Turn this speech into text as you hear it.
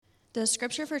The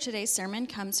scripture for today's sermon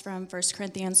comes from 1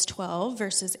 Corinthians 12,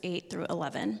 verses 8 through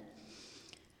 11.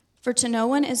 For to no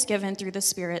one is given through the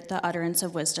Spirit the utterance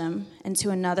of wisdom, and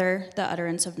to another the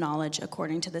utterance of knowledge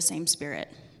according to the same Spirit.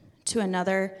 To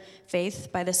another, faith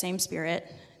by the same Spirit.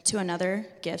 To another,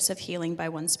 gifts of healing by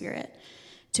one Spirit.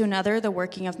 To another, the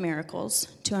working of miracles.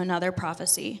 To another,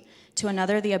 prophecy. To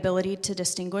another, the ability to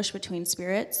distinguish between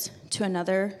spirits. To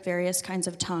another, various kinds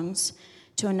of tongues.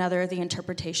 To another, the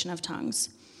interpretation of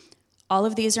tongues. All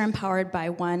of these are empowered by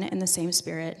one and the same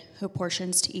Spirit, who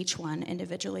portions to each one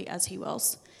individually as he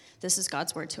wills. This is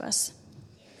God's word to us.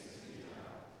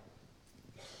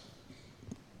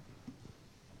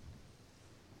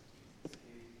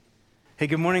 Hey,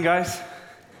 good morning, guys.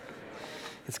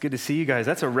 It's good to see you guys.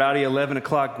 That's a rowdy 11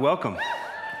 o'clock welcome.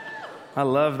 I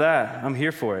love that. I'm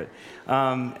here for it.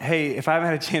 Hey, if I haven't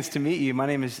had a chance to meet you, my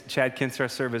name is Chad Kincer. I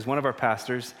serve as one of our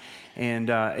pastors, and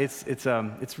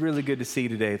it's really good to see you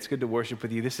today. It's good to worship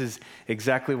with you. This is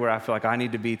exactly where I feel like I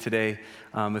need to be today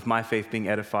with my faith being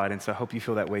edified, and so I hope you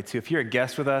feel that way too. If you're a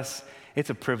guest with us, it's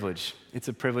a privilege. It's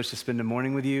a privilege to spend a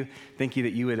morning with you. Thank you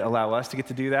that you would allow us to get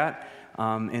to do that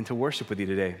and to worship with you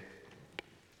today.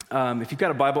 If you've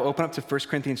got a Bible, open up to 1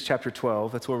 Corinthians chapter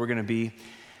 12. That's where we're going to be.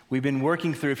 We've been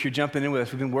working through, if you're jumping in with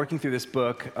us, we've been working through this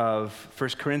book of 1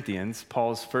 Corinthians,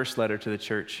 Paul's first letter to the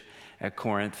church at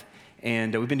Corinth.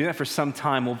 And we've been doing that for some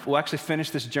time. We'll actually finish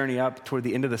this journey up toward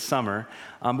the end of the summer.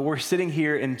 But we're sitting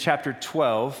here in chapter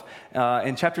 12.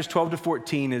 And chapters 12 to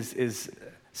 14 is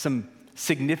some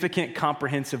significant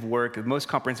comprehensive work, the most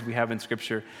comprehensive we have in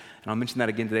Scripture. And I'll mention that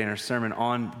again today in our sermon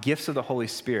on gifts of the Holy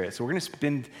Spirit. So we're going to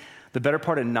spend the better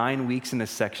part of 9 weeks in this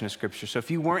section of Scripture. So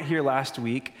if you weren't here last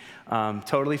week,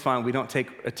 totally fine. We don't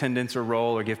take attendance or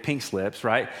roll or give pink slips,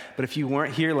 right? But if you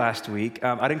weren't here last week,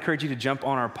 I'd encourage you to jump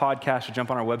on our podcast or jump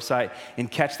on our website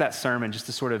and catch that sermon just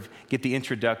to sort of get the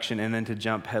introduction and then to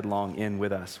jump headlong in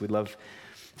with us. We'd love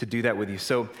to do that with you.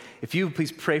 So if you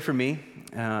please pray for me,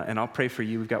 and I'll pray for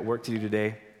you. We've got work to do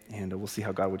today, and we'll see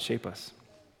how God would shape us.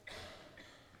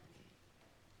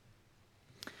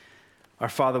 Our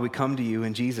Father, we come to you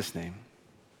in Jesus' name.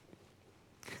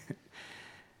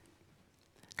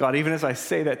 God, even as I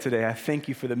say that today, I thank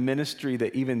you for the ministry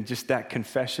that even just that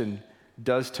confession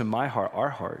does to my heart,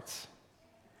 our hearts.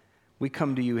 We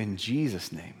come to you in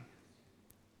Jesus' name.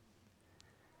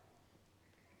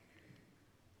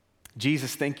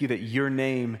 Jesus, thank you that your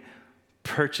name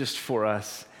purchased for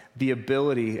us the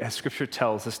ability, as Scripture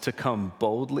tells us, to come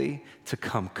boldly, to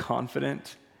come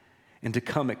confident, and to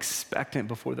come expectant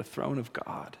before the throne of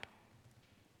God.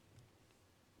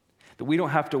 That we don't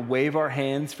have to wave our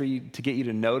hands for you to get you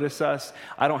to notice us.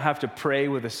 I don't have to pray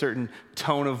with a certain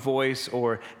tone of voice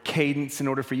or cadence in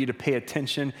order for you to pay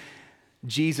attention.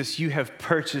 Jesus, you have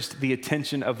purchased the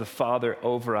attention of the Father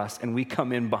over us, and we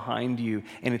come in behind you,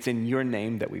 and it's in your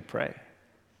name that we pray.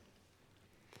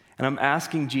 And I'm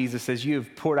asking Jesus, as you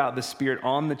have poured out the Spirit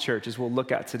on the church, as we'll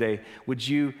look at today, would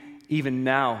you even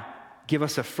now give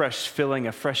us a fresh filling,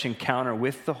 a fresh encounter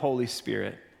with the Holy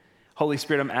Spirit. Holy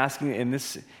Spirit, I'm asking in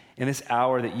this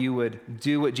hour that you would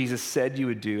do what Jesus said you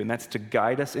would do, and that's to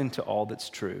guide us into all that's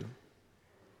true.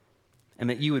 And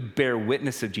that you would bear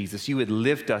witness of Jesus. You would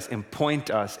lift us and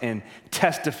point us and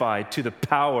testify to the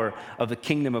power of the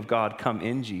kingdom of God come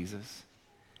in Jesus.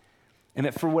 And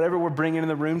that for whatever we're bringing in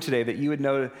the room today, that you would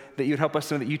know, that you would help us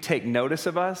know that you take notice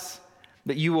of us,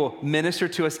 that you will minister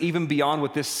to us even beyond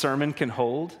what this sermon can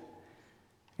hold.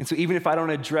 And so even if I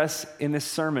don't address in this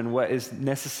sermon what is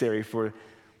necessary for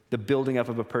the building up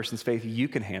of a person's faith, you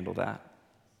can handle that.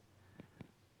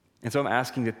 And so I'm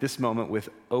asking that this moment with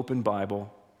open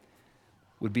Bible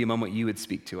would be a moment you would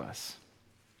speak to us.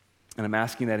 And I'm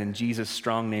asking that in Jesus'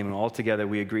 strong name, and all together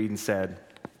we agreed and said,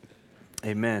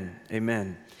 amen,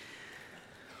 amen.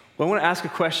 Well, I want to ask a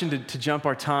question to jump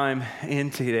our time in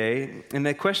today. And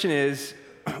that question is,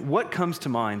 what comes to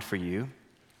mind for you?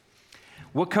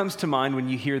 What comes to mind when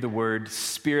you hear the word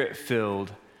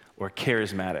Spirit-filled or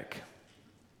charismatic?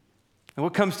 And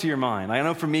what comes to your mind? I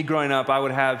know for me growing up, I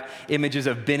would have images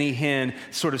of Benny Hinn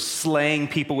sort of slaying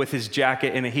people with his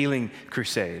jacket in a healing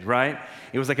crusade, right?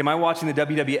 It was like, am I watching the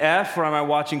WWF or am I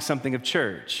watching something of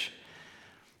church?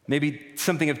 Maybe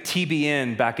something of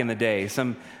TBN back in the day,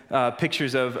 some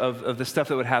pictures of the stuff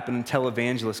that would happen in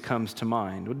televangelists comes to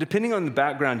mind. Well, depending on the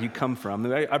background you come from,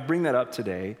 I bring that up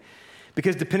today,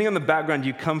 because depending on the background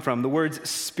you come from, the words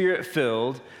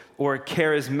Spirit-filled or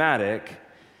charismatic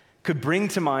could bring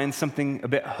to mind something a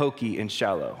bit hokey and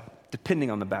shallow,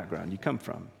 depending on the background you come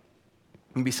from.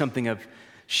 It can be something of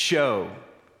show,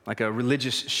 like a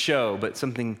religious show, but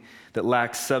something that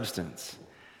lacks substance.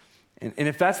 And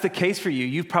if that's the case for you,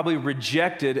 you've probably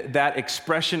rejected that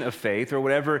expression of faith or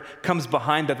whatever comes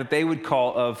behind that they would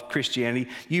call of Christianity.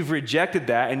 You've rejected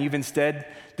that and you've instead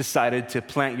decided to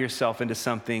plant yourself into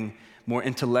something more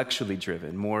intellectually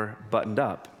driven, more buttoned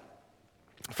up.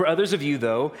 For others of you,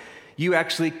 though, you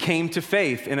actually came to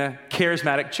faith in a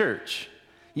charismatic church.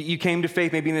 You came to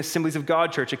faith maybe in the Assemblies of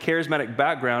God church, a charismatic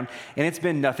background, and it's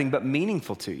been nothing but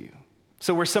meaningful to you.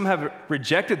 So where some have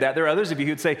rejected that, there are others of you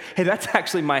who'd say, hey, that's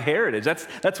actually my heritage.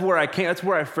 That's where I came. That's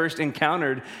where I first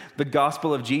encountered the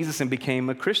gospel of Jesus and became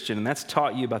a Christian. And that's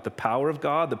taught you about the power of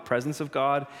God, the presence of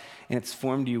God, and it's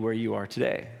formed you where you are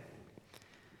today.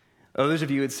 Others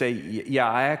of you would say, yeah,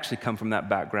 I actually come from that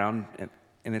background,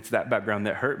 and it's that background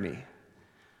that hurt me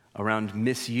around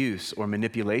misuse or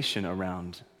manipulation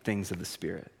around things of the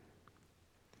Spirit.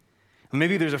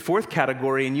 Maybe there's a fourth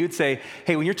category, and you'd say,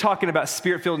 hey, when you're talking about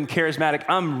Spirit-filled and charismatic,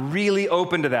 I'm really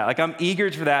open to that. Like, I'm eager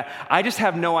for that. I just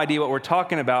have no idea what we're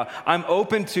talking about. I'm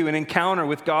open to an encounter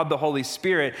with God the Holy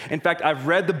Spirit. In fact, I've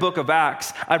read the book of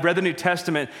Acts. I've read the New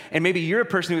Testament. And maybe you're a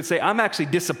person who would say, I'm actually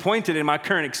disappointed in my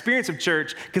current experience of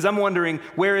church because I'm wondering,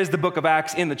 where is the book of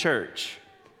Acts in the church?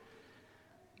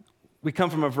 We come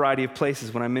from a variety of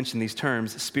places when I mention these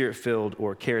terms, Spirit-filled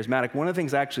or charismatic. One of the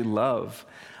things I actually love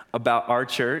about our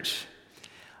church,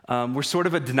 we're sort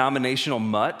of a denominational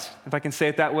mutt, if I can say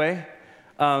it that way.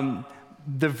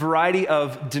 The variety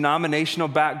of denominational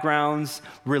backgrounds,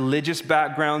 religious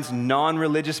backgrounds,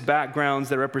 non-religious backgrounds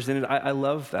that are represented, I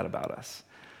love that about us.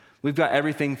 We've got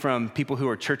everything from people who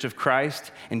are Church of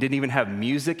Christ and didn't even have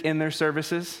music in their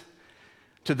services,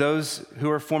 to those who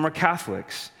are former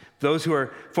Catholics, those who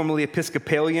are formerly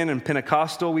Episcopalian and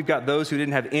Pentecostal. We've got those who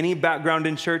didn't have any background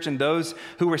in church and those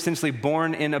who were essentially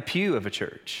born in a pew of a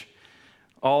church,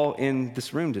 all in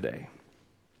this room today.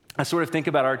 I sort of think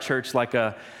about our church like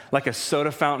a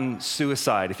soda fountain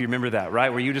suicide, if you remember that,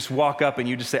 right? Where you just walk up and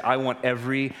you just say, I want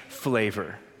every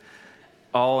flavor,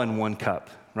 all in one cup,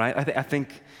 right? I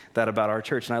think that about our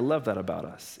church, and I love that about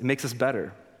us. It makes us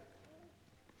better.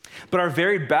 But our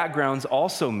varied backgrounds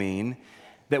also mean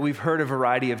that we've heard a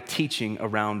variety of teaching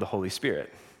around the Holy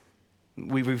Spirit.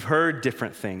 We've heard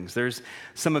different things. There's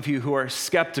some of you who are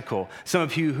skeptical, some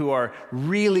of you who are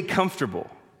really comfortable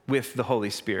with the Holy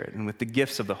Spirit and with the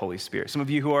gifts of the Holy Spirit. Some of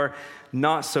you who are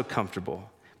not so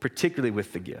comfortable, particularly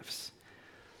with the gifts.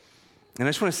 And I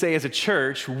just want to say, as a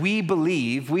church, we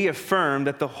affirm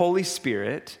that the Holy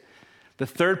Spirit, the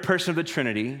third person of the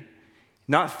Trinity,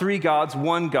 not three gods,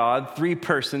 one God, three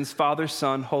persons, Father,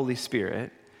 Son, Holy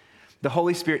Spirit, the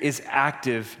Holy Spirit is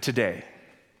active today.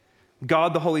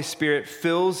 God, the Holy Spirit,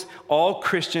 fills all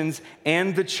Christians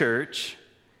and the church,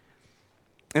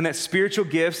 and that spiritual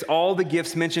gifts, all the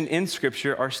gifts mentioned in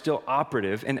Scripture, are still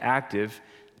operative and active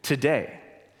today.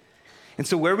 And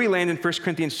so where we land in 1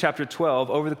 Corinthians chapter 12,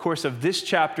 over the course of this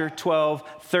chapter, 12,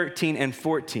 13, and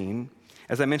 14,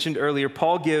 as I mentioned earlier,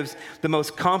 Paul gives the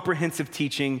most comprehensive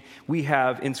teaching we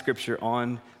have in Scripture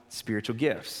on spiritual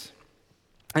gifts.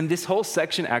 And this whole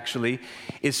section actually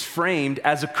is framed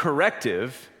as a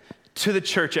corrective to the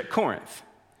church at Corinth.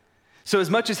 So as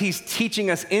much as he's teaching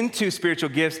us into spiritual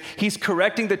gifts, he's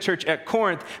correcting the church at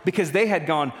Corinth because they had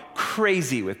gone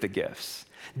crazy with the gifts.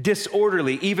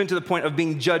 Disorderly, even to the point of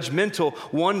being judgmental,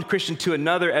 one Christian to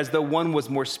another, as though one was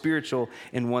more spiritual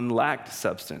and one lacked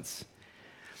substance.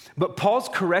 But Paul's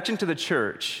correction to the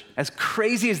church, as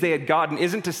crazy as they had gotten,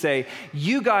 isn't to say,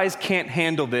 you guys can't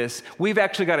handle this. We've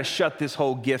actually got to shut this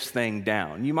whole gifts thing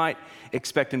down. You might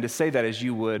expect him to say that as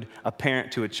you would a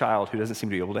parent to a child who doesn't seem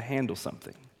to be able to handle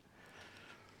something.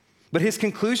 But his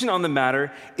conclusion on the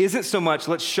matter isn't so much,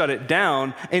 let's shut it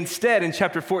down. Instead, in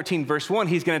chapter 14, verse 1,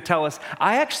 he's going to tell us,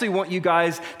 I actually want you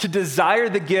guys to desire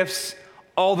the gifts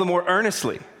all the more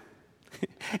earnestly.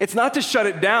 It's not to shut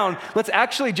it down. Let's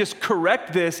actually just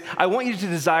correct this. I want you to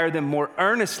desire them more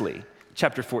earnestly,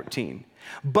 chapter 14.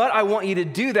 But I want you to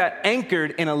do that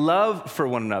anchored in a love for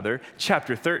one another,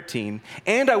 chapter 13.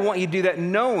 And I want you to do that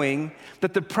knowing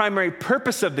that the primary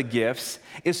purpose of the gifts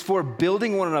is for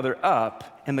building one another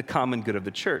up in the common good of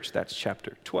the church. That's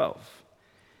chapter 12.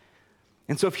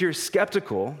 And so if you're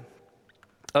skeptical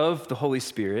of the Holy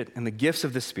Spirit and the gifts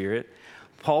of the Spirit,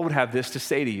 Paul would have this to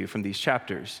say to you from these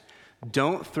chapters.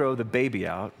 Don't throw the baby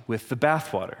out with the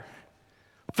bathwater.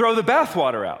 Throw the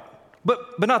bathwater out,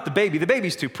 but not the baby. The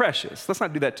baby's too precious. Let's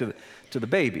not do that to the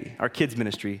baby. Our kids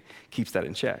ministry keeps that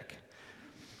in check.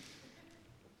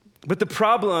 But the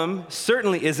problem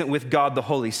certainly isn't with God the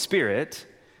Holy Spirit,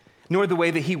 nor the way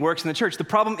that he works in the church. The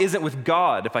problem isn't with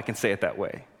God, if I can say it that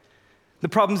way. The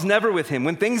problem's never with him.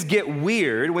 When things get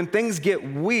weird,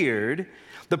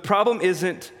 The problem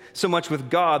isn't so much with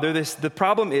God. The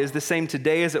problem is the same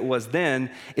today as it was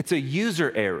then. It's a user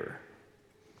error,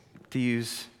 to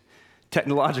use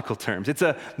technological terms. It's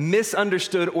a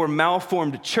misunderstood or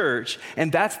malformed church,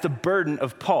 and that's the burden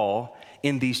of Paul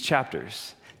in these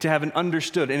chapters, to have an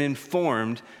understood and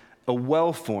informed, a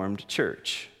well-formed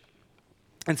church.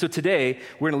 And so today,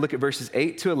 we're going to look at verses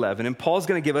 8 to 11, and Paul's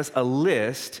going to give us a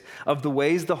list of the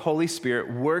ways the Holy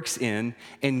Spirit works in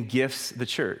and gifts the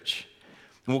church.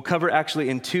 And we'll cover actually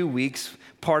in 2 weeks,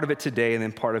 part of it today, and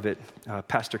then part of it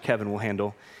Pastor Kevin will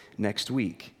handle next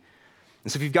week.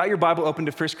 And so if you've got your Bible open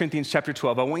to 1 Corinthians chapter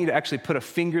 12, I want you to actually put a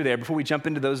finger there before we jump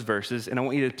into those verses, and I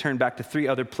want you to turn back to 3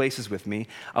 other places with me.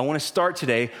 I want to start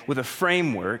today with a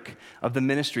framework of the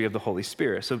ministry of the Holy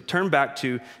Spirit. So turn back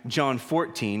to John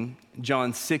 14,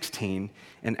 John 16,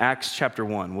 and Acts chapter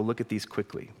 1. We'll look at these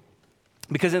quickly.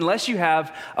 Because unless you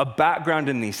have a background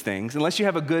in these things, unless you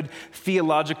have a good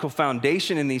theological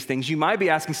foundation in these things, you might be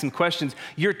asking some questions.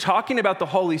 You're talking about the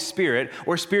Holy Spirit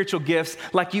or spiritual gifts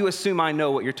like you assume I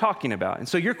know what you're talking about. And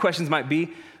so your questions might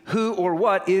be, who or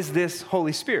what is this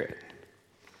Holy Spirit?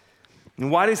 And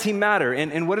why does he matter?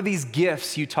 And what are these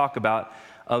gifts you talk about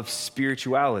of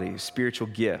spirituality, spiritual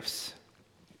gifts?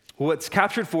 Well, what's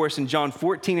captured for us in John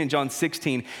 14 and John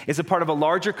 16 is a part of a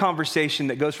larger conversation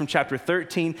that goes from chapter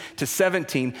 13 to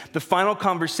 17, the final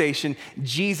conversation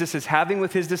Jesus is having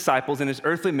with his disciples in his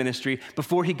earthly ministry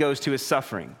before he goes to his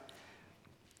suffering.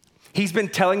 He's been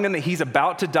telling them that he's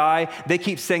about to die. They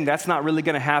keep saying that's not really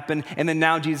going to happen. And then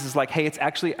now Jesus is like, hey, it's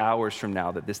actually hours from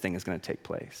now that this thing is going to take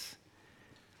place.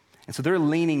 And so they're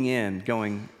leaning in,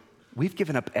 going, we've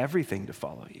given up everything to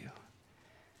follow you.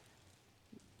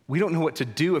 We don't know what to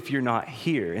do if you're not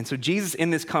here. And so Jesus in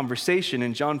this conversation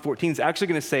in John 14 is actually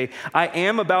going to say, I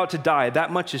am about to die. That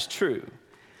much is true.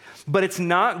 But it's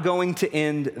not going to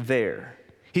end there.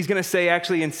 He's going to say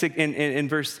actually in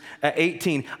verse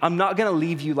 18, I'm not going to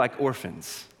leave you like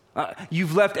orphans.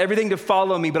 You've left everything to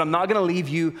follow me, but I'm not going to leave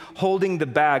you holding the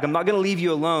bag. I'm not going to leave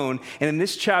you alone. And in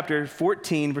this chapter,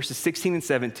 14, verses 16 and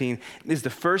 17, is the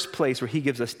first place where he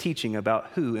gives us teaching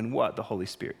about who and what the Holy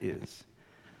Spirit is.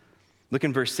 Look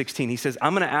in verse 16. He says,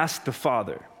 I'm going to ask the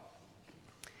Father,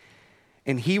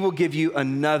 and he will give you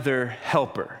another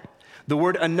helper. The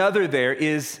word another there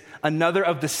is another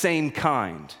of the same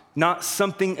kind, not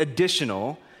something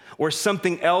additional or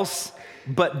something else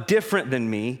but different than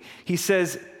me. He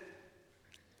says,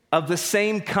 of the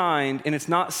same kind, and it's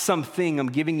not something, I'm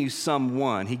giving you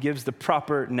someone. He gives the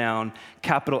proper noun,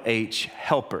 capital H,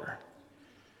 helper.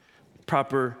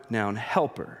 Proper noun,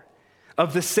 helper.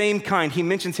 Of the same kind, he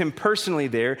mentions him personally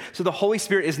there. So the Holy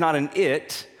Spirit is not an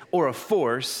it or a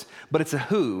force, but it's a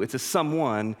who, it's a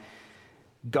someone,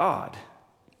 God.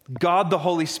 God the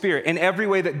Holy Spirit. In every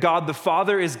way that God the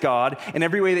Father is God, in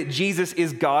every way that Jesus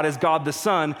is God, as God the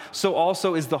Son, so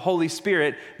also is the Holy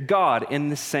Spirit God in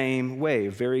the same way.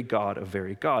 Very God of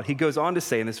very God. He goes on to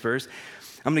say in this verse,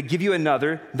 I'm going to give you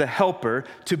another, the helper,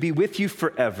 to be with you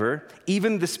forever,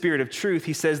 even the Spirit of truth.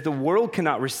 He says the world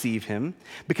cannot receive him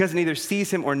because it neither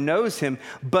sees him or knows him,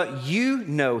 but you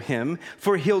know him,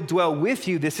 for he'll dwell with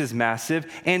you, this is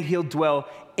massive, and he'll dwell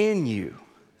in you.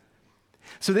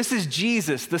 So this is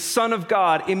Jesus, the Son of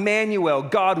God, Emmanuel,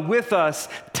 God with us,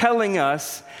 telling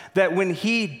us that when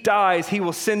he dies, he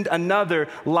will send another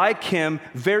like him,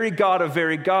 very God of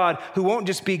very God, who won't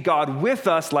just be God with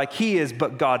us like he is,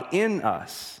 but God in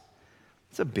us.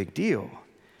 It's a big deal.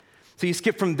 So you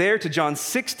skip from there to John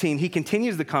 16, he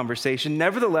continues the conversation.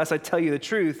 Nevertheless, I tell you the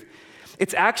truth,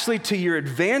 it's actually to your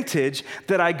advantage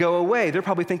that I go away. They're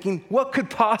probably thinking, what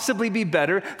could possibly be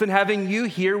better than having you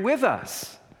here with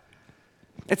us?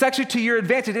 It's actually to your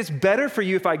advantage. It's better for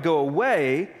you if I go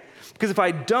away, because if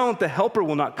I don't, the helper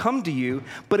will not come to you.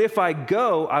 But if I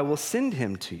go, I will send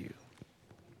him to you.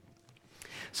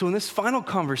 So in this final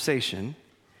conversation,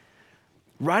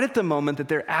 right at the moment that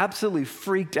they're absolutely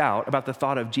freaked out about the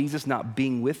thought of Jesus not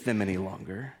being with them any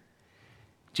longer,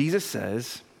 Jesus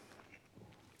says,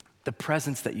 the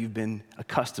presence that you've been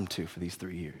accustomed to for these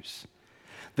 3 years.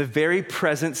 The very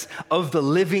presence of the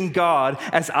living God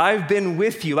as I've been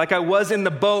with you, like I was in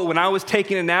the boat when I was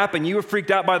taking a nap and you were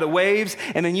freaked out by the waves,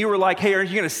 and then you were like, hey, aren't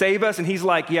you going to save us? And he's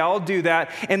like, yeah, I'll do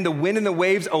that. And the wind and the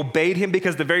waves obeyed him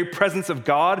because the very presence of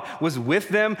God was with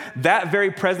them. That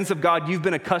very presence of God you've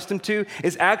been accustomed to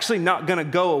is actually not going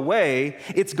to go away.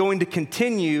 It's going to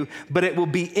continue, but it will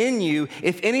be in you.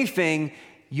 If anything,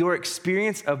 your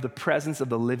experience of the presence of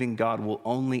the living God will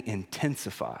only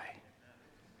intensify.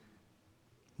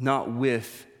 Not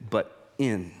with, but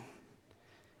in.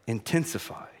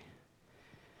 Intensify.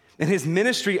 And his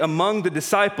ministry among the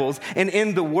disciples and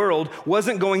in the world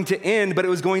wasn't going to end, but it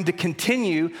was going to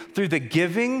continue through the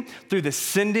giving, through the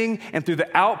sending, and through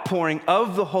the outpouring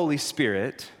of the Holy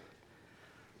Spirit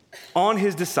on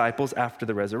his disciples after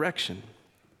the resurrection.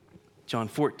 John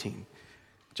 14,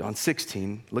 John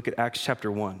 16, look at Acts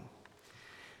chapter 1.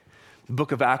 The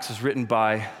book of Acts is written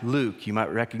by Luke. You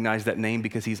might recognize that name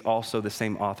because he's also the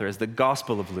same author as the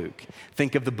Gospel of Luke.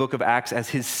 Think of the book of Acts as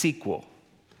his sequel.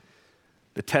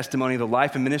 The testimony of the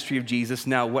life and ministry of Jesus,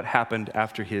 now what happened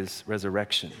after his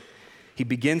resurrection. He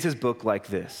begins his book like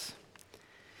this.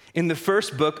 In the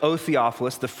first book, O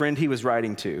Theophilus, the friend he was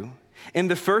writing to, in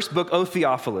the first book, O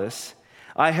Theophilus,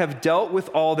 I have dealt with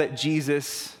all that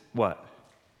Jesus, what?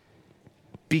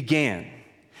 Began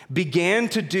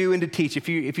to do and to teach. If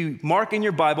you mark in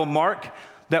your Bible, mark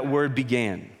that word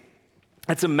began.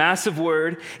 It's a massive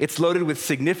word. It's loaded with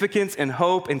significance and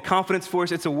hope and confidence for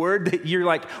us. It's a word that you're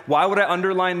like, why would I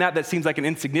underline that? That seems like an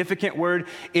insignificant word.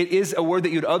 It is a word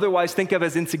that you'd otherwise think of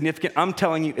as insignificant. I'm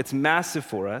telling you, it's massive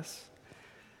for us.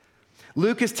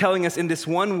 Luke is telling us in this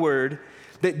one word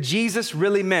that Jesus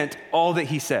really meant all that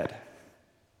he said.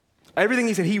 Everything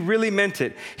he said, he really meant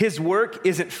it. His work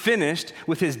isn't finished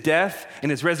with his death and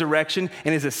his resurrection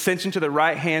and his ascension to the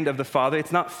right hand of the Father.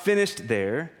 It's not finished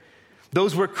there.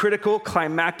 Those were critical,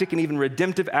 climactic, and even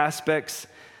redemptive aspects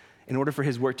in order for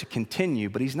his work to continue,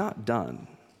 but he's not done.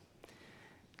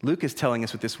 Luke is telling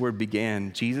us what this word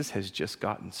began. Jesus has just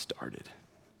gotten started.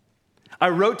 I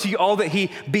wrote to you all that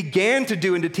he began to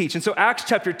do and to teach. And so Acts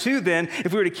chapter 2 then,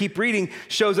 if we were to keep reading,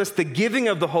 shows us the giving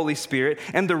of the Holy Spirit,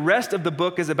 and the rest of the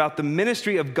book is about the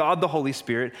ministry of God the Holy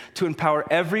Spirit to empower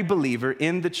every believer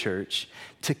in the church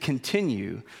to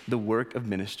continue the work of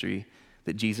ministry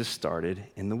that Jesus started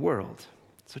in the world.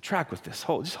 So track with this,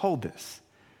 just hold this.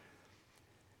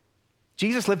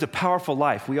 Jesus lived a powerful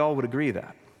life. We all would agree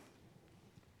that.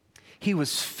 He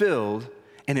was filled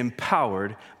and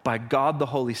empowered by God the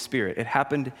Holy Spirit. It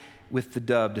happened with the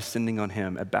dove descending on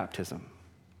him at baptism.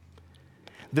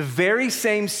 The very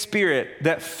same Spirit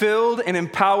that filled and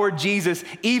empowered Jesus,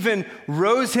 even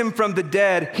rose him from the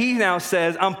dead, he now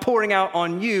says, I'm pouring out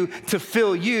on you to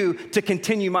fill you to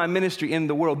continue my ministry in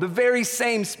the world. The very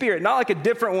same Spirit, not like a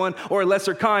different one or a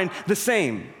lesser kind, the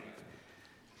same.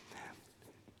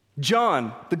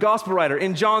 John, the gospel writer,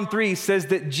 in John 3 says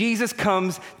that Jesus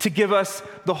comes to give us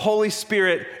the Holy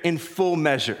Spirit in full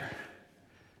measure.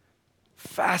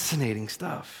 Fascinating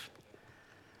stuff.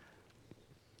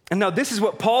 And now this is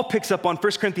what Paul picks up on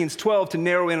 1 Corinthians 12 to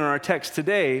narrow in on our text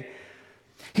today.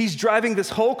 He's driving this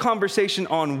whole conversation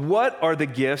on what are the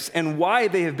gifts and why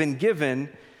they have been given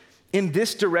in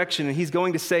this direction. And he's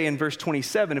going to say in verse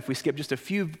 27, if we skip just a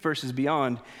few verses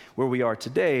beyond where we are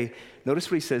today, notice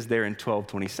what he says there in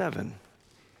 12:27.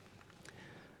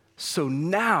 So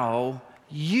now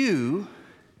you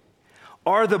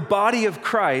are the body of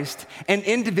Christ and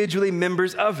individually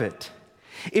members of it.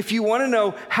 If you want to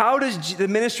know how does the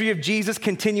ministry of Jesus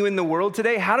continue in the world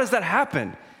today, how does that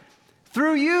happen?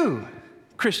 Through you,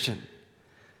 Christian.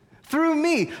 Through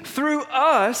me, through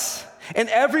us, and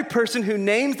every person who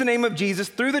names the name of Jesus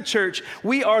through the church,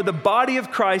 we are the body of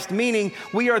Christ, meaning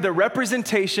we are the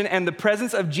representation and the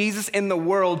presence of Jesus in the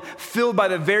world, filled by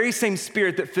the very same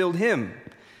Spirit that filled him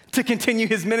to continue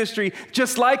his ministry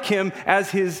just like him as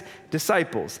his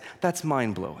disciples. That's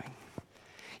mind-blowing.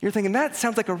 You're thinking, that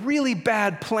sounds like a really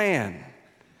bad plan.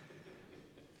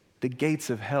 The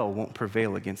gates of hell won't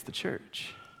prevail against the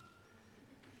church.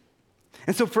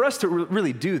 And so for us to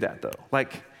really do that, though,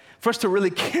 like for us to really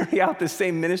carry out the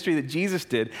same ministry that Jesus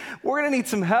did, we're going to need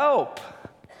some help.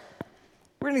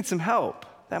 We're going to need some help.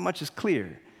 That much is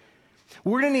clear.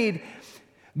 We're going to need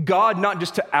God not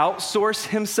just to outsource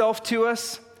himself to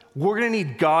us, we're going to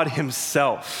need God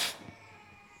himself.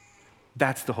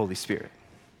 That's the Holy Spirit.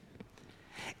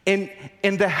 And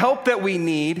the help that we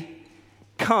need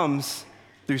comes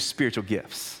through spiritual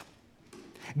gifts.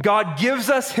 God gives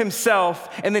us himself,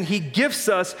 and then he gifts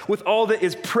us with all that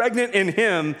is pregnant in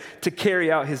him to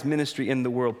carry out his ministry in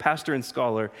the world. Pastor and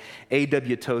scholar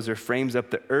A.W. Tozer frames up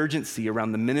the urgency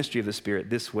around the ministry of the Spirit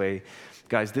this way.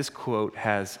 Guys, this quote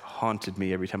has haunted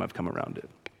me every time I've come around it.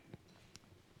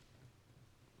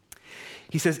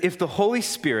 He says, if the Holy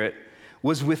Spirit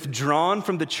was withdrawn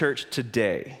from the church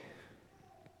today,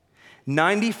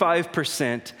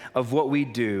 95% of what we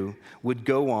do would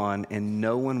go on and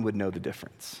no one would know the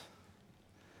difference.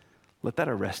 Let that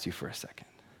arrest you for a second.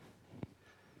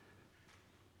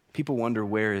 People wonder,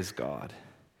 where is God?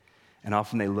 And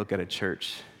often they look at a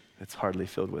church that's hardly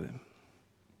filled with him.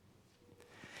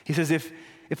 He says, if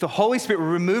If the Holy Spirit were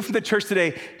removed from the church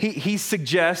today, he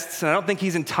suggests, and I don't think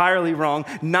he's entirely wrong,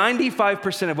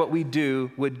 95% of what we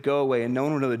do would go away and no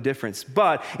one would know the difference.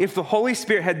 But if the Holy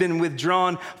Spirit had been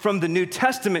withdrawn from the New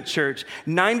Testament church,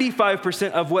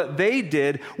 95% of what they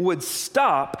did would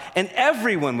stop and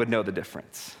everyone would know the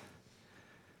difference.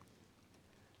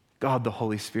 God, the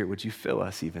Holy Spirit, would you fill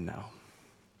us even now?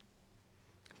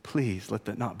 Please let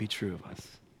that not be true of us.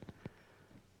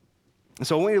 And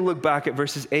so I want you to look back at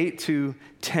verses 8 to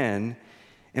 10,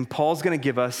 and Paul's going to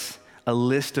give us a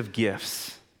list of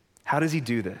gifts. How does he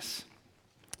do this?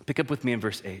 Pick up with me in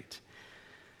verse 8.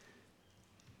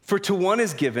 For to one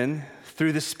is given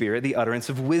through the Spirit the utterance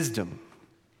of wisdom,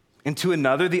 and to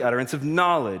another the utterance of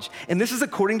knowledge. And this is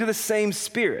according to the same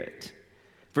Spirit.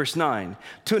 Verse 9,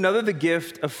 to another the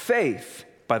gift of faith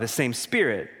by the same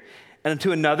Spirit, and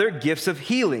to another gifts of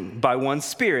healing by one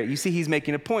Spirit. You see, he's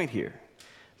making a point here.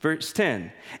 Verse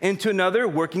 10, and to another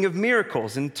working of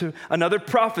miracles, and to another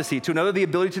prophecy, to another the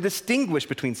ability to distinguish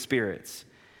between spirits,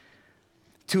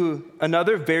 to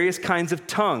another various kinds of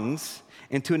tongues,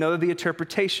 and to another the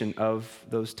interpretation of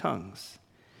those tongues.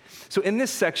 So in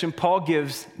this section, Paul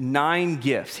gives 9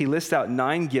 gifts. He lists out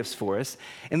 9 gifts for us,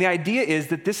 and the idea is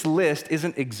that this list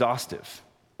isn't exhaustive.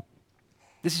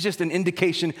 This is just an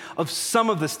indication of some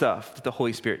of the stuff that the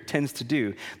Holy Spirit tends to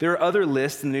do. There are other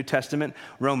lists in the New Testament,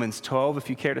 Romans 12, if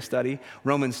you care to study,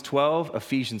 Romans 12,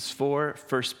 Ephesians 4,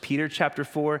 1 Peter chapter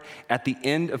 4. At the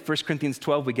end of 1 Corinthians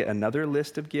 12, we get another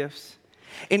list of gifts.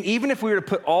 And even if we were to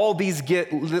put all these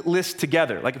lists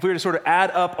together, like if we were to sort of add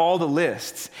up all the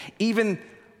lists, even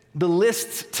the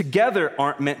lists together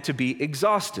aren't meant to be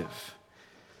exhaustive.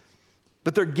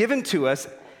 But they're given to us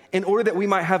in order that we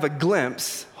might have a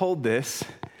glimpse, hold this,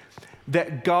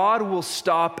 that God will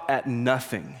stop at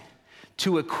nothing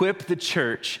to equip the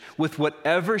church with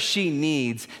whatever she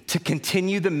needs to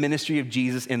continue the ministry of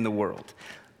Jesus in the world.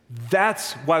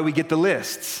 That's why we get the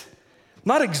lists.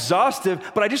 Not exhaustive,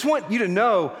 but I just want you to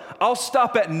know, I'll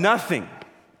stop at nothing.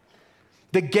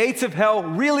 The gates of hell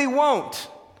really won't.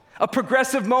 A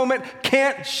progressive moment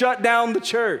can't shut down the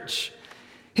church.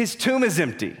 His tomb is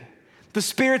empty. The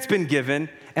Spirit's been given,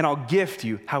 and I'll gift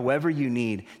you however you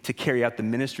need to carry out the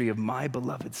ministry of my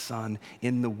beloved Son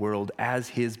in the world as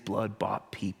his blood-bought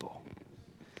people.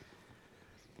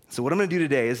 So what I'm going to do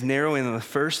today is narrow in on the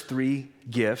first 3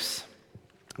 gifts,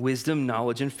 wisdom,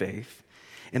 knowledge, and faith.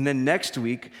 And then next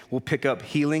week, we'll pick up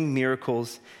healing,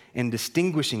 miracles, and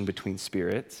distinguishing between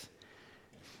spirits.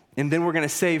 And then we're going to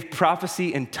save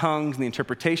prophecy and tongues and the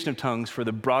interpretation of tongues for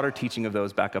the broader teaching of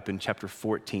those back up in chapter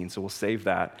 14. So we'll save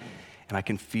that. And I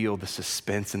can feel the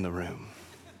suspense in the room.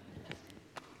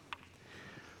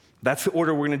 That's the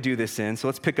order we're going to do this in. So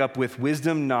let's pick up with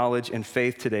wisdom, knowledge, and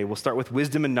faith today. We'll start with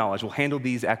wisdom and knowledge. We'll handle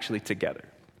these actually together.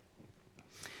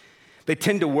 They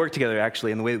tend to work together,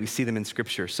 actually, in the way that we see them in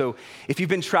Scripture. So if you've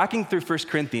been tracking through 1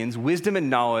 Corinthians, wisdom and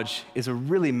knowledge is a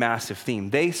really massive theme.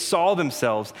 They saw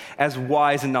themselves as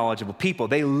wise and knowledgeable people.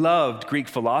 They loved Greek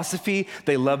philosophy.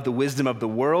 They loved the wisdom of the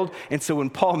world. And so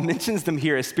when Paul mentions them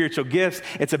here as spiritual gifts,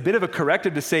 it's a bit of a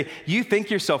corrective to say, you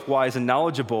think yourself wise and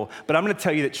knowledgeable, but I'm going to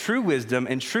tell you that true wisdom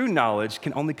and true knowledge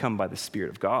can only come by the Spirit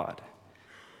of God.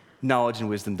 Knowledge and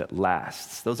wisdom that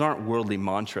lasts. Those aren't worldly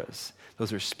mantras.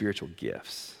 Those are spiritual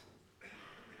gifts.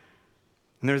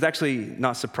 And there's actually,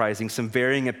 not surprising, some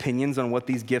varying opinions on what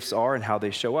these gifts are and how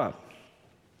they show up.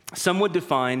 Some would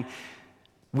define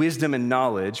wisdom and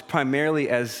knowledge primarily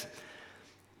as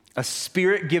a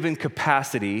Spirit-given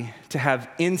capacity to have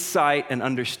insight and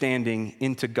understanding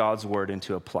into God's word and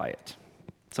to apply it.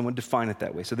 Some would define it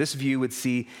that way. So this view would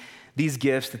see these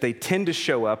gifts that they tend to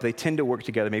show up, they tend to work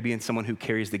together, maybe in someone who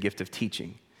carries the gift of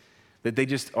teaching. That they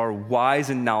just are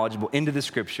wise and knowledgeable into the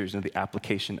Scriptures and the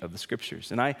application of the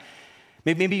Scriptures. And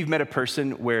maybe you've met a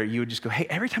person where you would just go, hey,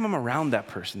 every time I'm around that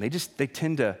person, they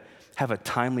tend to have a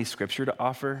timely scripture to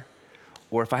offer.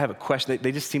 Or if I have a question,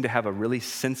 they just seem to have a really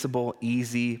sensible,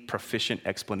 easy, proficient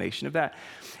explanation of that.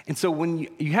 And so when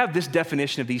you have this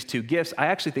definition of these 2 gifts, I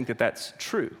actually think that that's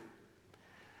true.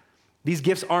 These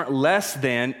gifts aren't less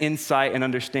than insight and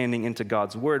understanding into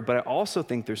God's word, but I also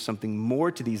think there's something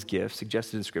more to these gifts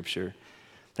suggested in Scripture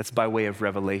that's by way of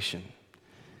revelation.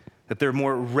 That they're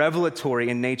more revelatory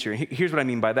in nature. Here's what I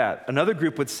mean by that. Another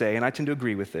group would say, and I tend to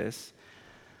agree with this,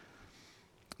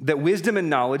 that wisdom and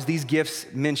knowledge, these gifts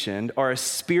mentioned, are a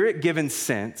Spirit-given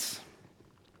sense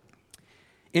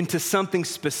into something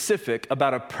specific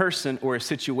about a person or a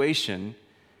situation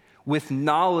with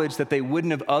knowledge that they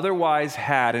wouldn't have otherwise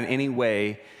had in any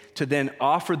way to then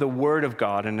offer the word of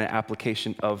God and an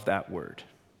application of that word.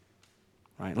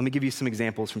 right? Let me give you some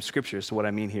examples from Scripture as to what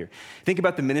I mean here. Think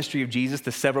about the ministry of Jesus,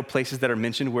 the several places that are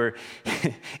mentioned where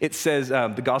it says,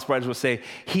 the gospel writers will say,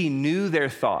 he knew their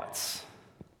thoughts,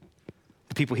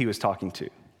 the people he was talking to.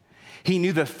 He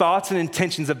knew the thoughts and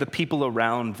intentions of the people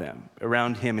around him,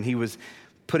 and he was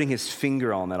putting his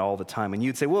finger on that all the time. And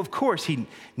you'd say, well, of course he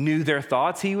knew their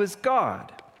thoughts. He was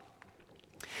God.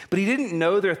 But he didn't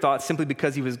know their thoughts simply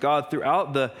because he was God.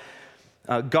 Throughout the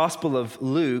Gospel of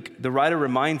Luke, the writer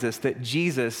reminds us that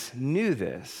Jesus knew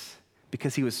this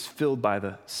because he was filled by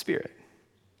the Spirit.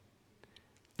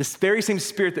 This very same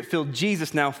Spirit that filled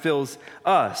Jesus now fills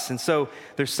us. And so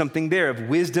there's something there of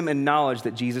wisdom and knowledge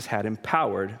that Jesus had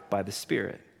empowered by the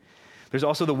Spirit. There's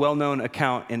also the well-known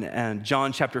account in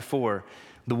John chapter 4,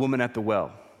 the woman at the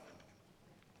well,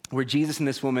 where Jesus and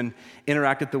this woman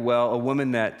interact at the well, a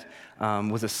woman that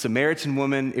was a Samaritan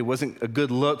woman. It wasn't a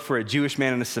good look for a Jewish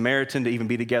man and a Samaritan to even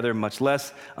be together, much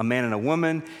less a man and a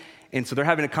woman. And so they're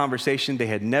having a conversation. They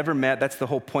had never met. That's the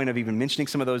whole point of even mentioning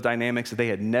some of those dynamics, that they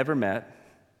had never met.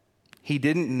 He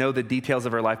didn't know the details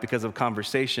of her life because of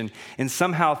conversation. And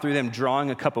somehow through them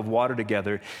drawing a cup of water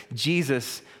together,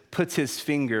 Jesus puts his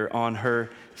finger on her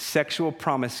sexual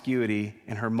promiscuity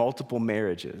and her multiple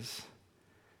marriages.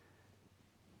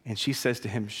 And she says to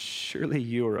him, surely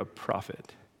you are a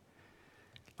prophet.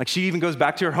 Like, she even goes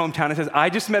back to her hometown and says, I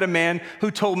just met a man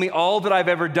who told me all that I've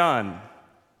ever done.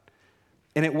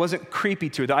 And it wasn't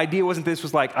creepy to her. The idea wasn't this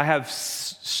was like, I have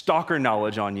stalker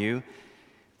knowledge on you.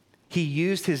 He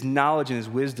used his knowledge and his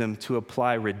wisdom to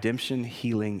apply redemption,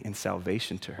 healing, and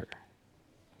salvation to her.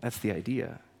 That's the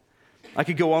idea. I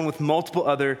could go on with multiple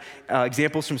other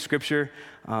examples from Scripture.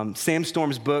 Sam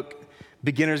Storm's book,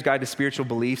 Beginner's Guide to Spiritual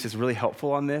Beliefs, is really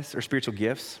helpful on this, or spiritual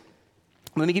gifts.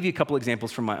 Let me give you a couple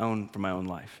examples from my own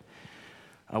life.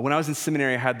 When I was in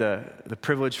seminary, I had the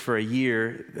privilege for a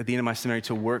year at the end of my seminary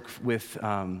to work with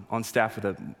on staff with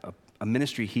a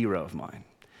ministry hero of mine,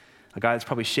 a guy that's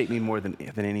probably shaped me more than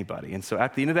anybody. And so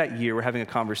at the end of that year, we're having a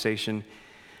conversation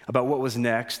about what was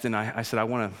next, and I said, I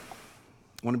want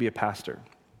to be a pastor.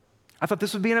 I thought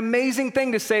this would be an amazing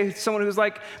thing to say to someone who's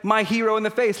like my hero in the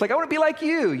face. Like, I want to be like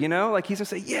you, you know? Like, he's going to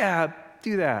say, yeah,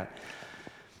 do that.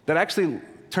 That actually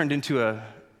turned into a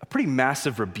pretty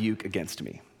massive rebuke against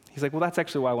me. He's like, well, that's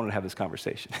actually why I wanted to have this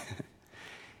conversation.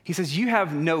 He says, you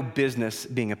have no business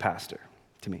being a pastor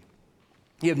to me.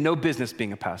 You have no business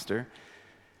being a pastor.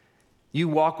 You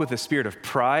walk with a spirit of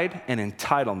pride and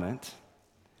entitlement.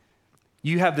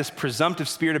 You have this presumptive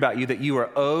spirit about you that you are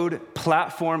owed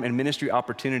platform and ministry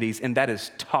opportunities, and that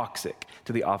is toxic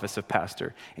to the office of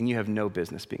pastor, and you have no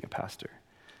business being a pastor.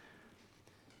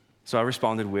 So I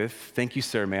responded with, thank you,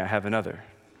 sir, may I have another,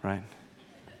 right?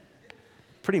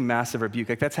 Pretty massive rebuke.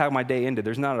 Like, that's how my day ended.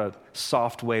 There's not a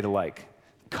soft way to like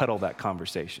cuddle that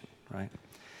conversation, right?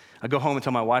 I go home and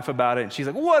tell my wife about it, and she's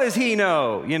like, what does he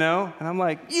know, you know? And I'm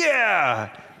like, yeah,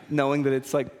 knowing that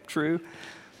it's like true.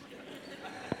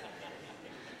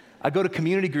 I go to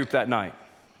community group that night,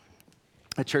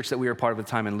 a church that we were part of at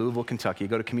the time in Louisville, Kentucky. I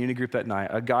go to community group that night.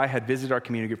 A guy had visited our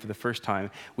community group for the first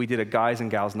time. We did a guys and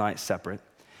gals night separate.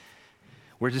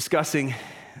 We're discussing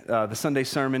the Sunday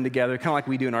sermon together, kind of like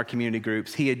we do in our community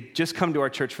groups. He had just come to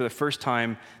our church for the first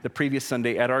time the previous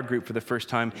Sunday at our group for the first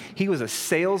time. He was a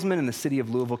salesman in the city of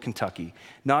Louisville, Kentucky,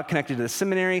 not connected to the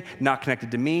seminary, not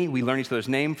connected to me. We learned each other's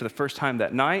name for the first time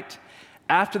that night.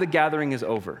 After the gathering is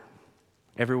over,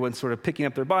 everyone's sort of picking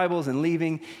up their Bibles and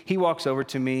leaving. He walks over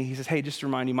to me. He says, hey, just to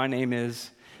remind you, my name is,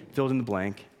 filled in the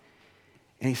blank.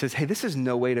 And he says, hey, this is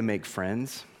no way to make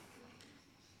friends.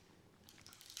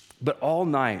 But all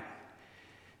night,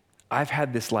 I've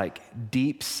had this like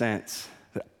deep sense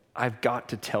that I've got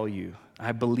to tell you.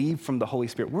 I believe from the Holy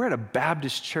Spirit. We're at a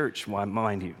Baptist church,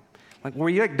 mind you. Like, where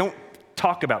you like, don't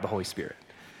talk about the Holy Spirit.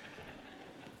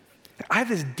 I have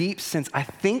this deep sense, I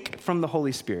think from the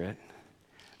Holy Spirit,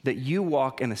 that you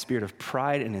walk in a spirit of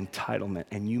pride and entitlement,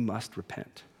 and you must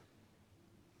repent.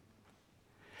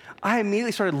 I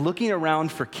immediately started looking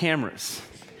around for cameras.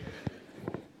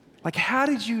 Like, how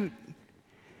did you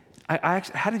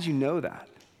know that?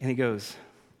 And he goes,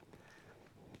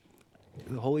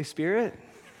 the Holy Spirit?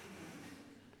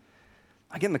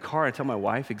 I get in the car, I tell my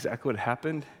wife exactly what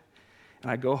happened,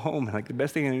 and I go home, and like the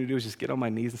best thing I need to do is just get on my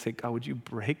knees and say, God, would you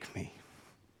break me?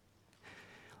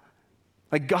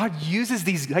 Like, God uses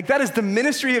these, like, that is the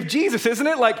ministry of Jesus, isn't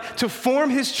it? Like, to form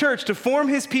his church, to form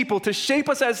his people, to shape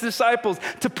us as disciples,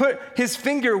 to put his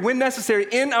finger, when necessary,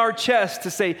 in our chest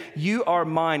to say, you are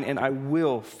mine, and I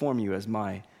will form you as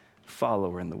my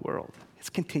follower in the world. It's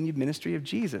continued ministry of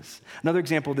Jesus. Another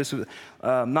example of this was,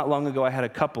 not long ago, I had a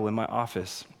couple in my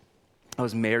office. I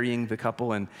was marrying the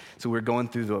couple, and so we were going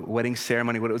through the wedding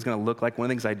ceremony, what it was going to look like. One of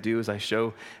the things I do is I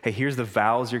show, hey, here's the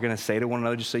vows you're going to say to one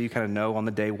another, just so you kind of know on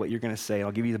the day what you're going to say.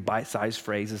 I'll give you the bite-sized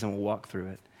phrases, and we'll walk through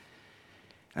it.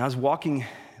 And I was walking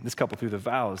this couple through the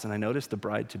vows, and I noticed the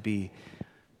bride to be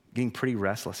getting pretty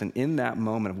restless. And in that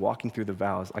moment of walking through the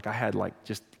vows, like I had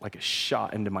just a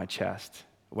shot into my chest,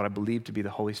 what I believed to be the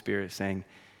Holy Spirit saying,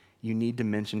 you need to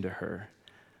mention to her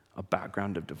a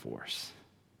background of divorce.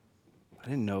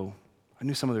 I knew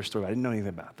some of their story, but I didn't know anything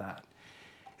about that.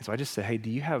 And so I just said, hey, do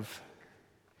you have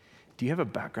a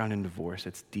background in divorce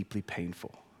that's deeply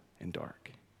painful and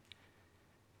dark?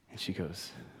 And she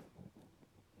goes,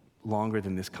 longer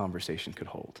than this conversation could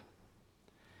hold.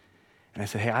 And I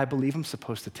said, hey, I believe I'm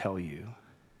supposed to tell you,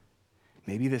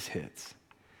 maybe this hits,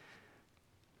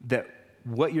 that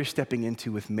what you're stepping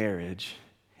into with marriage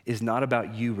is not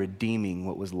about you redeeming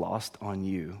what was lost on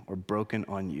you or broken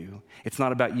on you. It's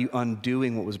not about you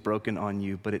undoing what was broken on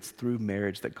you, but it's through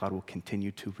marriage that God will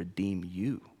continue to redeem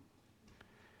you.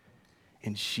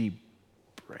 And she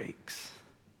breaks.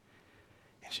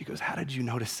 And she goes, how did you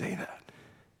know to say that?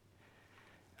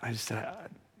 I just said,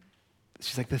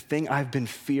 she's like, the thing I've been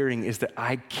fearing is that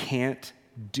I can't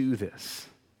do this.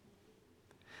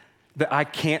 That I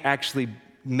can't actually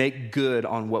make good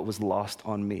on what was lost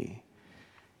on me.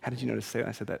 How did you know to say that?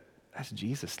 I said, that's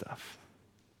Jesus stuff.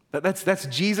 That's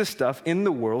Jesus stuff in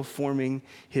the world forming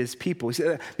his people.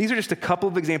 These are just a couple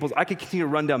of examples. I could continue to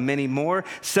run down many more.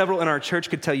 Several in our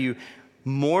church could tell you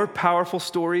more powerful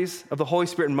stories of the Holy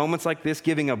Spirit in moments like this,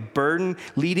 giving a burden,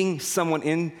 leading someone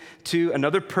into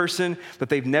another person that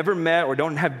they've never met or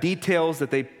don't have details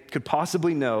that they could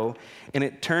possibly know, and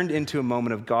it turned into a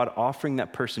moment of God offering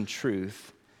that person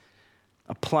truth,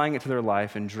 applying it to their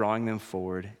life, and drawing them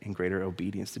forward in greater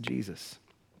obedience to Jesus.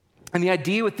 And the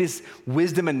idea with this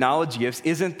wisdom and knowledge gifts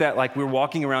isn't that we're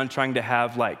walking around trying to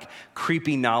have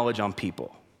creepy knowledge on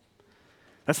people.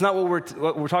 That's not what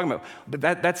we're talking about. But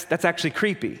that's actually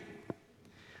creepy.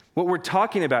 What we're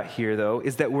talking about here, though,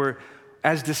 is that we're,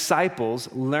 as disciples,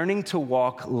 learning to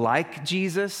walk like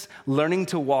Jesus, learning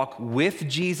to walk with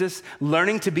Jesus,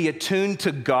 learning to be attuned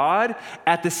to God,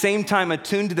 at the same time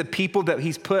attuned to the people that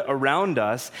he's put around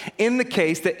us, in the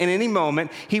case that in any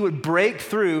moment he would break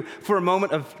through for a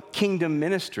moment of kingdom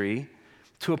ministry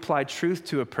to apply truth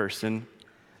to a person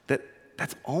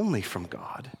that's only from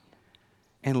God,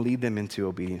 and lead them into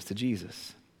obedience to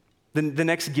Jesus. The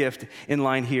next gift in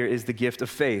line here is the gift of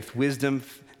faith, wisdom,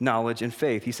 knowledge, and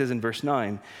faith. He says in verse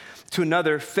 9, to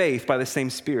another, faith by the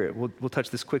same Spirit. We'll touch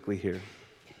this quickly here.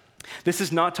 This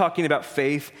is not talking about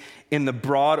faith in the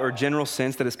broad or general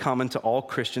sense that is common to all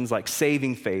Christians, like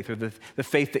saving faith or the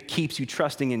faith that keeps you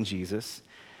trusting in Jesus.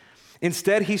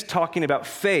 Instead, he's talking about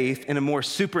faith in a more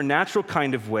supernatural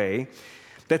kind of way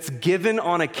that's given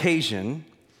on occasion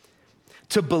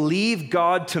to believe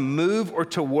God to move or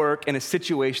to work in a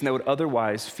situation that would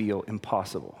otherwise feel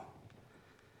impossible.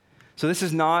 So this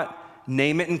is not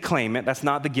name it and claim it. That's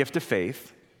not the gift of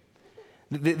faith.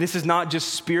 This is not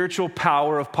just spiritual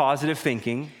power of positive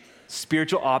thinking,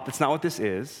 that's not what this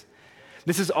is.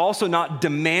 This is also not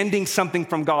demanding something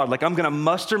from God, like I'm going to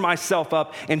muster myself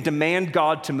up and demand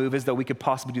God to move as though we could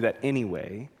possibly do that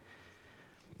anyway.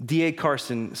 D.A.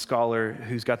 Carson, scholar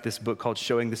who's got this book called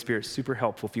Showing the Spirit, super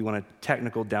helpful if you want a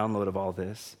technical download of all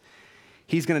this.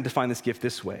 He's going to define this gift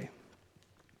this way.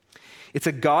 It's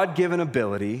a God-given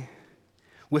ability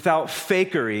without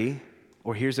fakery,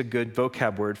 or here's a good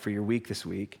vocab word for your week this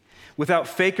week, without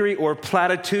fakery or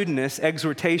platitudinous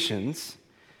exhortations,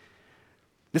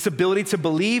 this ability to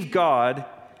believe God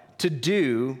to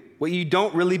do what you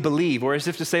don't really believe, or as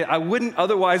if to say, I wouldn't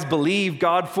otherwise believe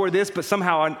God for this, but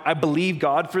somehow I believe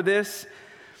God for this,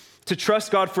 to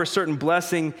trust God for a certain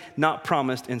blessing not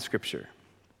promised in Scripture.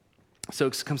 So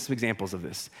comes some examples of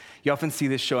this. You often see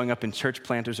this showing up in church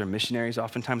planters or missionaries.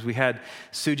 Oftentimes we had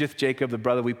Sujith Jacob, the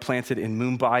brother we planted in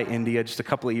Mumbai, India, just a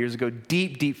couple of years ago.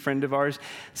 Deep friend of ours.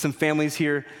 Some families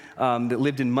here that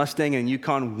lived in Mustang and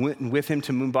Yukon went with him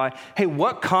to Mumbai. Hey,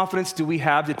 what confidence do we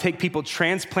have to take people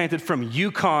transplanted from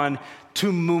Yukon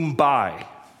to Mumbai?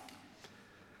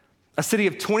 A city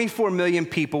of 24 million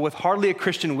people with hardly a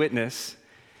Christian witness,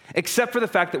 except for the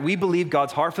fact that we believe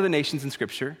God's heart for the nations in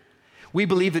Scripture. We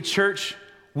believe the church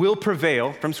will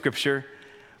prevail from Scripture,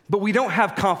 but we don't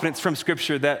have confidence from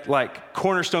Scripture that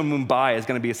Cornerstone Mumbai is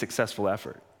going to be a successful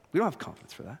effort. We don't have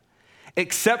confidence for that.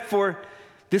 Except for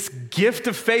this gift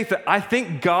of faith that I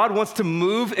think God wants to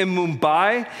move in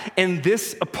Mumbai in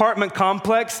this apartment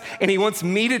complex, and he wants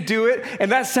me to do it,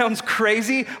 and that sounds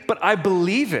crazy, but I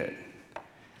believe it.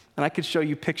 And I could show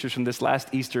you pictures from this last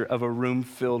Easter of a room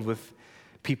filled with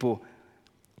people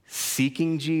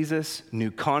seeking Jesus,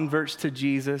 new converts to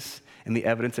Jesus, and the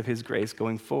evidence of his grace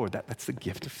going forward. That's the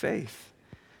gift of faith.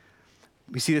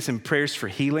 We see this in prayers for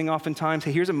healing oftentimes.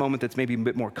 Hey, here's a moment that's maybe a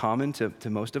bit more common to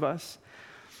most of us.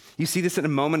 You see this in a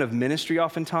moment of ministry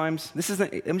oftentimes.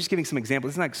 I'm just giving some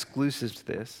examples. It's not exclusive to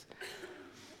this.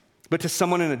 But to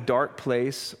someone in a dark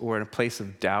place or in a place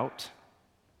of doubt,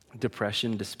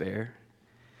 depression, despair,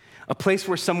 a place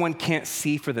where someone can't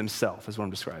see for themselves is what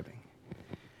I'm describing.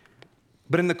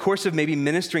 But in the course of maybe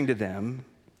ministering to them,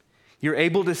 you are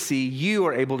able to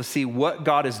see what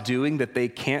God is doing that they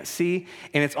can't see,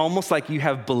 and it's almost like you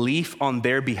have belief on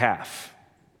their behalf.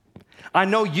 I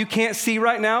know you can't see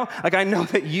right now. Like, I know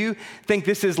that you think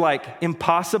this is like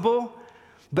impossible,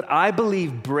 but I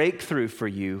believe breakthrough for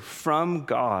you from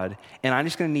God, and I'm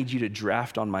just going to need you to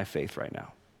draft on my faith right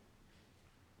now.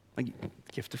 Like,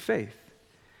 gift of faith.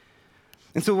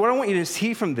 And so what I want you to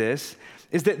see from this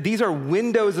is that these are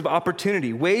windows of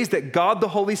opportunity, ways that God the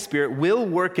Holy Spirit will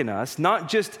work in us. Not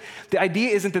just, the idea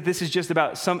isn't that this is just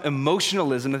about some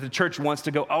emotionalism that the church wants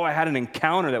to go, oh, I had an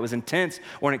encounter that was intense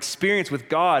or an experience with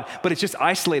God, but it's just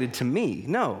isolated to me.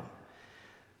 No.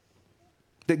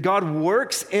 That God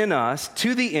works in us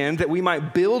to the end that we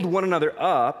might build one another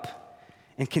up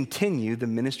and continue the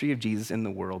ministry of Jesus in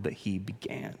the world that he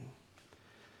began.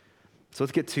 So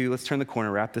let's turn the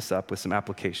corner, wrap this up with some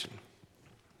application.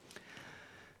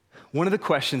 One of the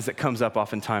questions that comes up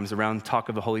oftentimes around talk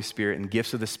of the Holy Spirit and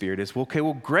gifts of the Spirit is, well,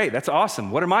 great, that's awesome.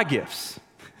 What are my gifts?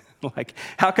 Like,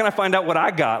 how can I find out what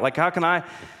I got? Like, how can I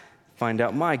find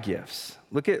out my gifts?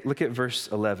 Look at verse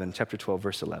 11, chapter 12,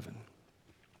 verse 11.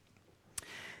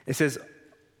 It says,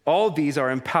 all these are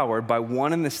empowered by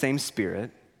one and the same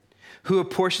Spirit, who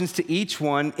apportions to each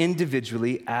one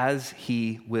individually as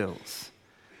he wills.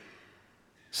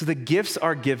 So the gifts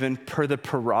are given per the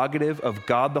prerogative of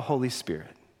God the Holy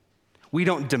Spirit. We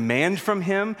don't demand from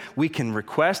him. We can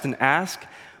request and ask,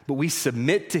 but we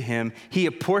submit to him. He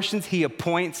apportions, he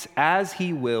appoints as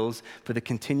he wills for the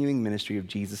continuing ministry of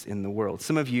Jesus in the world.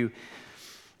 Some of you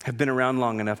have been around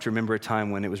long enough to remember a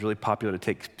time when it was really popular to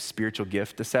take spiritual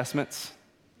gift assessments.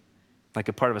 Like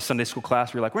a part of a Sunday school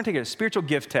class, we're like, we're gonna take a spiritual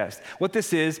gift test. What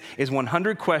this is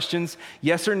 100 questions,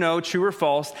 yes or no, true or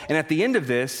false, and at the end of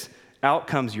this, out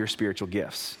comes your spiritual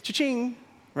gifts. Cha-ching,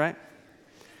 right?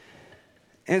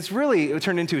 And it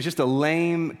turned into just a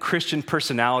lame Christian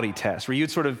personality test where you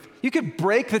could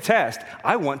break the test.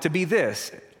 I want to be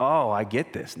this. Oh, I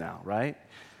get this now, right?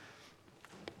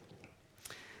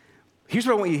 Here's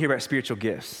what I want you to hear about spiritual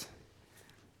gifts.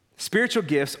 Spiritual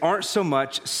gifts aren't so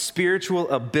much spiritual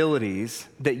abilities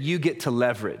that you get to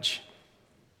leverage.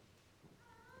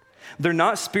 They're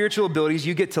not spiritual abilities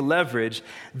you get to leverage.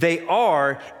 They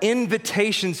are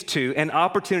invitations to and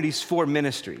opportunities for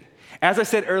ministry. As I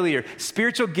said earlier,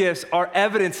 spiritual gifts are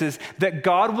evidences that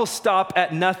God will stop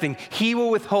at nothing. He will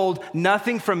withhold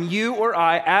nothing from you or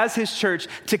I as his church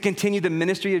to continue the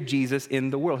ministry of Jesus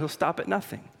in the world. He'll stop at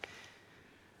nothing.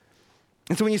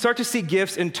 And so when you start to see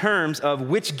gifts in terms of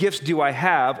which gifts do I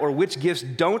have or which gifts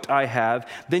don't I have,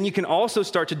 then you can also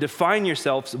start to define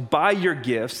yourselves by your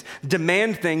gifts,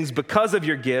 demand things because of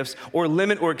your gifts, or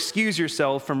limit or excuse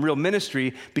yourself from real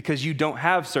ministry because you don't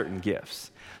have certain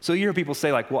gifts. So you hear people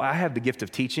say like, well, I have the gift of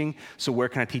teaching, so where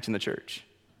can I teach in the church?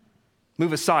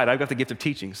 Move aside, I've got the gift of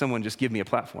teaching. Someone just give me a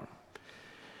platform.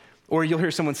 Or you'll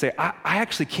hear someone say, I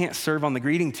actually can't serve on the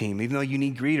greeting team, even though you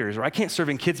need greeters. Or I can't serve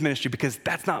in kids ministry because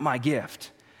that's not my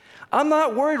gift. I'm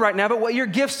not worried right now about what your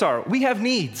gifts are. We have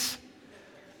needs.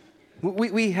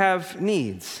 We have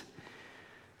needs.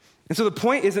 And so the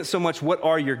point isn't so much what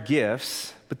are your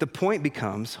gifts, but the point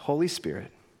becomes, Holy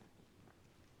Spirit,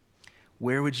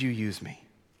 where would you use me?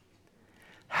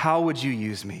 How would you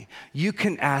use me? You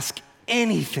can ask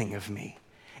anything of me.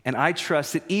 And I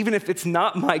trust that even if it's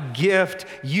not my gift,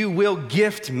 you will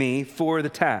gift me for the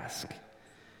task.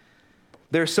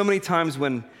 There are so many times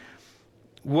when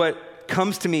what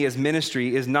comes to me as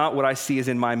ministry is not what I see as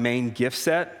in my main gift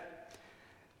set,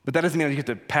 but that doesn't mean I get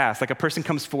to pass. Like a person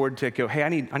comes forward to go, hey, I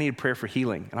need a prayer for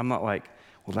healing. And I'm not like,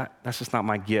 well, that's just not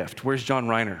my gift. Where's John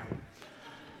Reiner?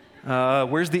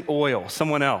 Where's the oil?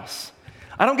 Someone else.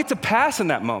 I don't get to pass in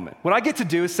that moment. What I get to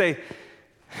do is say,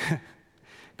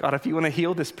 God, if you want to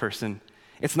heal this person,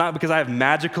 it's not because I have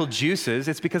magical juices.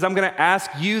 It's because I'm going to ask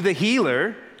you, the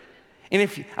healer. And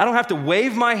if I don't have to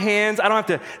wave my hands, I don't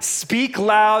have to speak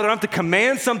loud, I don't have to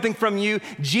command something from you.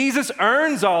 Jesus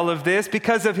earns all of this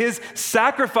because of his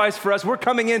sacrifice for us. We're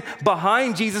coming in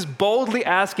behind Jesus, boldly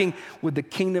asking, would the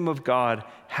kingdom of God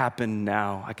happen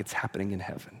now like it's happening in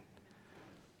heaven?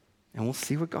 And we'll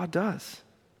see what God does.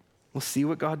 We'll see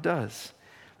what God does.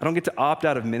 I don't get to opt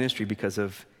out of ministry because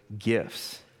of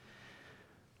gifts.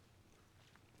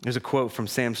 There's a quote from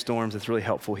Sam Storms that's really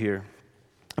helpful here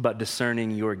about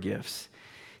discerning your gifts.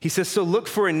 He says, so look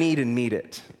for a need and meet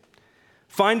it.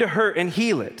 Find a hurt and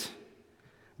heal it.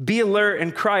 Be alert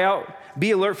and cry out.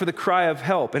 Be alert for the cry of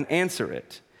help and answer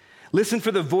it. Listen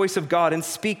for the voice of God and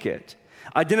speak it.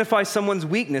 Identify someone's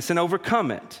weakness and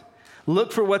overcome it.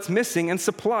 Look for what's missing and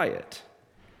supply it.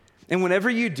 And whenever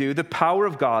you do, the power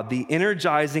of God, the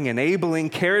energizing, enabling,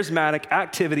 charismatic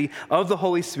activity of the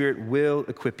Holy Spirit will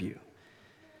equip you.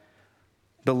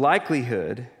 The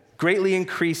likelihood greatly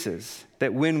increases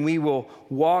that when we will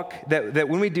walk, that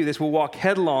when we do this, we'll walk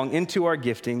headlong into our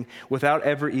gifting without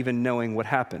ever even knowing what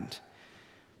happened.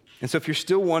 And so if you're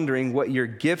still wondering what your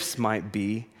gifts might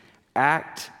be,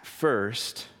 act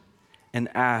first and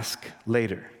ask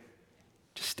later.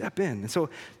 Just step in. And so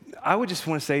I would just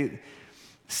want to say,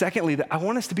 secondly, that I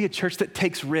want us to be a church that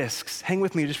takes risks. Hang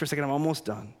with me just for a second. I'm almost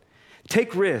done.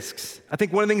 Take risks. I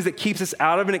think one of the things that keeps us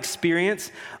out of an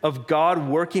experience of God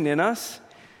working in us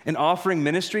and offering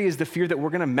ministry is the fear that we're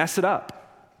going to mess it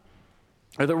up,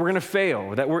 or that we're going to fail,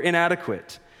 or that we're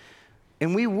inadequate.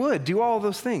 And we would do all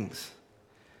those things.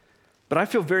 But I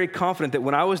feel very confident that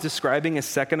when I was describing a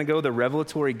second ago the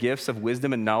revelatory gifts of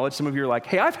wisdom and knowledge, some of you are like,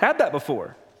 hey, I've had that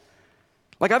before.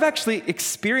 Like, I've actually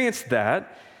experienced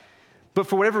that, but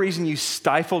for whatever reason, you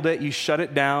stifled it, you shut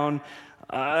it down.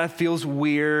 That feels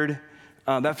weird.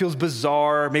 That feels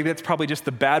bizarre. Maybe that's probably just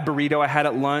the bad burrito I had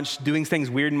at lunch, doing things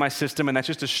weird in my system, and that's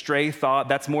just a stray thought.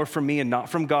 That's more from me and not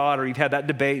from God, or you've had that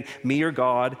debate, me or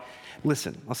God.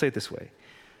 Listen, I'll say it this way.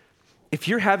 If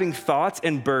you're having thoughts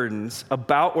and burdens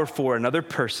about or for another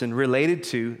person related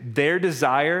to their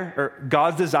desire, or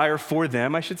God's desire for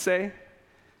them, I should say,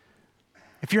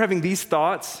 if you're having these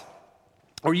thoughts,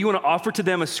 or you want to offer to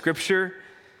them a scripture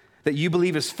that you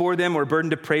believe is for them or a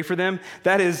burden to pray for them,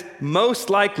 that is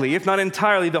most likely, if not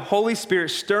entirely, the Holy Spirit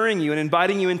stirring you and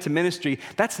inviting you into ministry.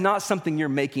 That's not something you're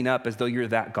making up as though you're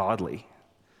that godly.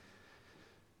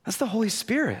 That's the Holy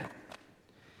Spirit.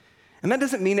 And that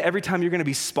doesn't mean every time you're going to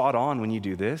be spot on when you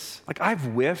do this. Like, I've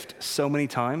whiffed so many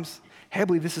times. Hey, I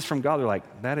believe this is from God. They're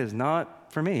like, that is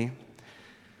not for me.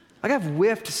 Like, I've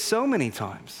whiffed so many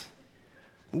times.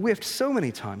 But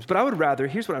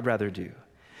here's what I'd rather do.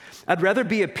 I'd rather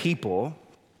be a people,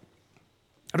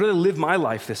 I'd rather live my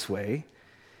life this way,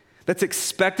 that's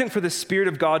expectant for the Spirit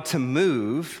of God to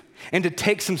move and to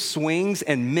take some swings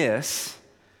and miss,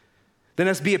 than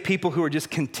us be a people who are just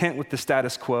content with the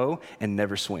status quo and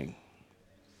never swing.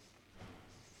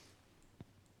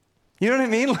 You know what I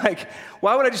mean? Like,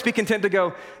 why would I just be content to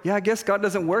go, yeah, I guess God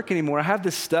doesn't work anymore. I have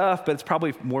this stuff, but it's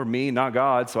probably more me, not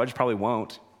God, so I just probably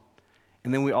won't.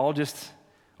 And then we all just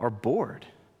are bored.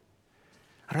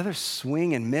 I'd rather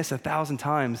swing and miss 1,000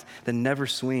 times than never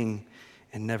swing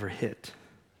and never hit.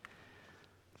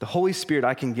 The Holy Spirit,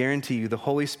 I can guarantee you, the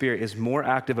Holy Spirit is more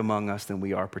active among us than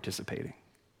we are participating.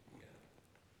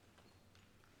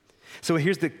 So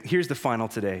here's the final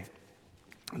today.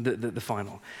 The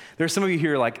final. There are some of you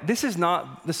here like, this is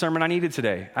not the sermon I needed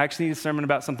today. I actually need a sermon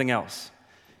about something else.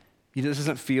 This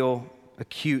doesn't feel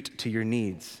acute to your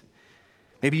needs.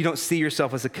 Maybe you don't see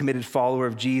yourself as a committed follower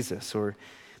of Jesus, or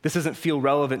this doesn't feel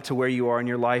relevant to where you are in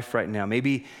your life right now.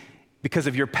 Maybe because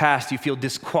of your past, you feel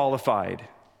disqualified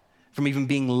from even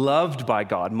being loved by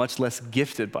God, much less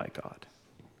gifted by God.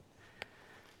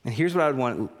 And here's what I would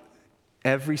want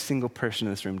every single person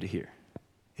in this room to hear.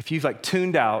 If you've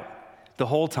tuned out the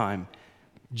whole time,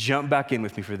 jump back in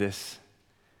with me for this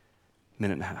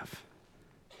minute and a half.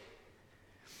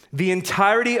 The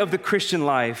entirety of the Christian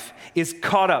life is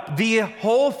caught up. The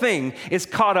whole thing is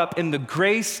caught up in the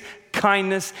grace,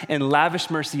 kindness, and lavish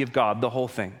mercy of God. The whole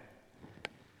thing.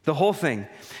 The whole thing.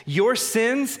 Your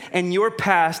sins and your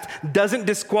past doesn't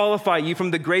disqualify you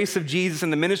from the grace of Jesus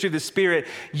and the ministry of the Spirit.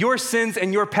 Your sins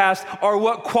and your past are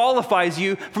what qualifies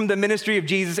you from the ministry of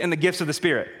Jesus and the gifts of the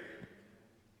Spirit.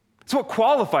 It's what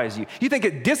qualifies you. You think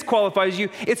it disqualifies you.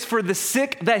 It's for the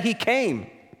sick that he came.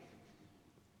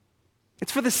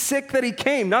 It's for the sick that he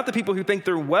came, not the people who think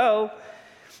they're well.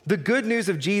 The good news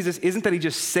of Jesus isn't that he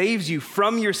just saves you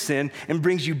from your sin and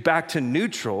brings you back to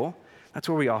neutral. That's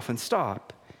where we often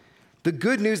stop. The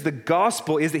good news, the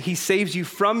gospel, is that he saves you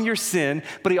from your sin,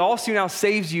 but he also now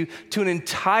saves you to an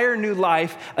entire new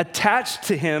life attached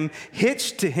to him,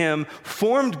 hitched to him,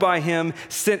 formed by him,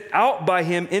 sent out by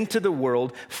him into the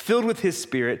world, filled with his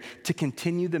Spirit to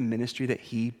continue the ministry that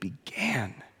he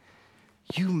began.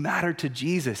 You matter to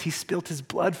Jesus. He spilled his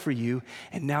blood for you,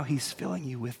 and now he's filling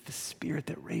you with the Spirit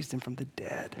that raised him from the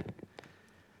dead.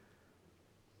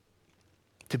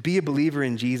 To be a believer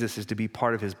in Jesus is to be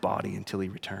part of his body until he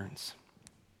returns.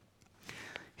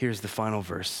 Here's the final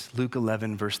verse, Luke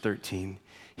 11, verse 13.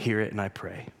 Hear it and I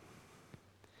pray.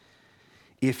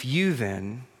 If you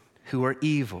then, who are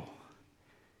evil,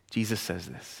 Jesus says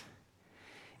this,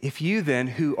 if you then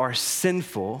who are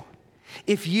sinful,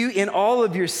 if you in all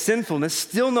of your sinfulness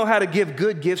still know how to give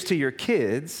good gifts to your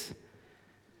kids,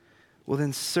 well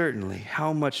then certainly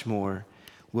how much more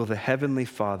will the Heavenly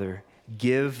Father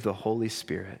give the Holy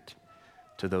Spirit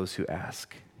to those who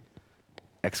ask?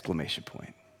 Exclamation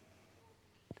point.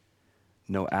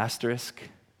 No asterisk,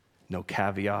 no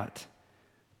caveat,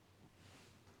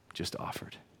 just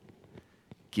offered.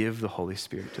 Give the Holy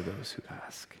Spirit to those who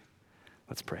ask.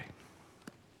 Let's pray.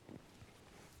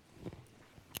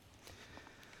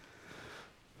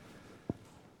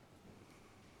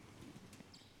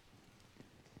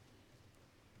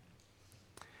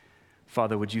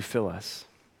 Father, would you fill us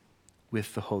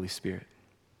with the Holy Spirit?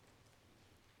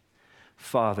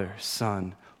 Father,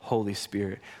 Son, Holy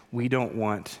Spirit, we don't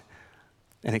want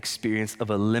an experience of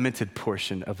a limited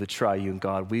portion of the triune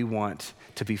God. We want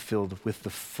to be filled with the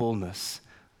fullness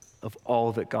of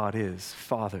all that God is,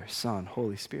 Father, Son,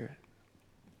 Holy Spirit.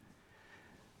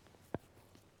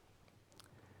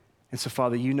 And so,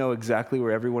 Father, you know exactly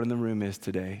where everyone in the room is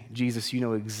today. Jesus, you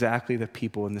know exactly the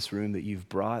people in this room that you've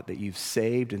brought, that you've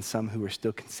saved, and some who are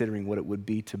still considering what it would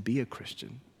be to be a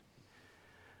Christian.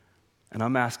 And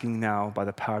I'm asking now, by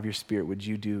the power of your Spirit, would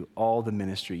you do all the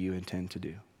ministry you intend to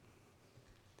do?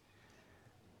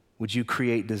 Would you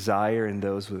create desire in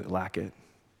those who lack it?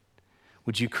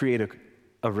 Would you create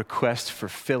a request for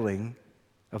filling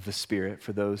of the Spirit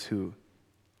for those who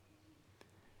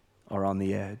are on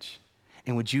the edge?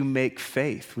 And would you make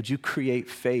faith, would you create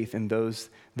faith in those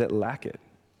that lack it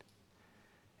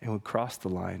and would cross the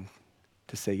line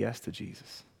to say yes to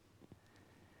Jesus?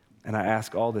 And I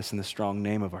ask all this in the strong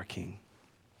name of our King.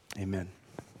 Amen.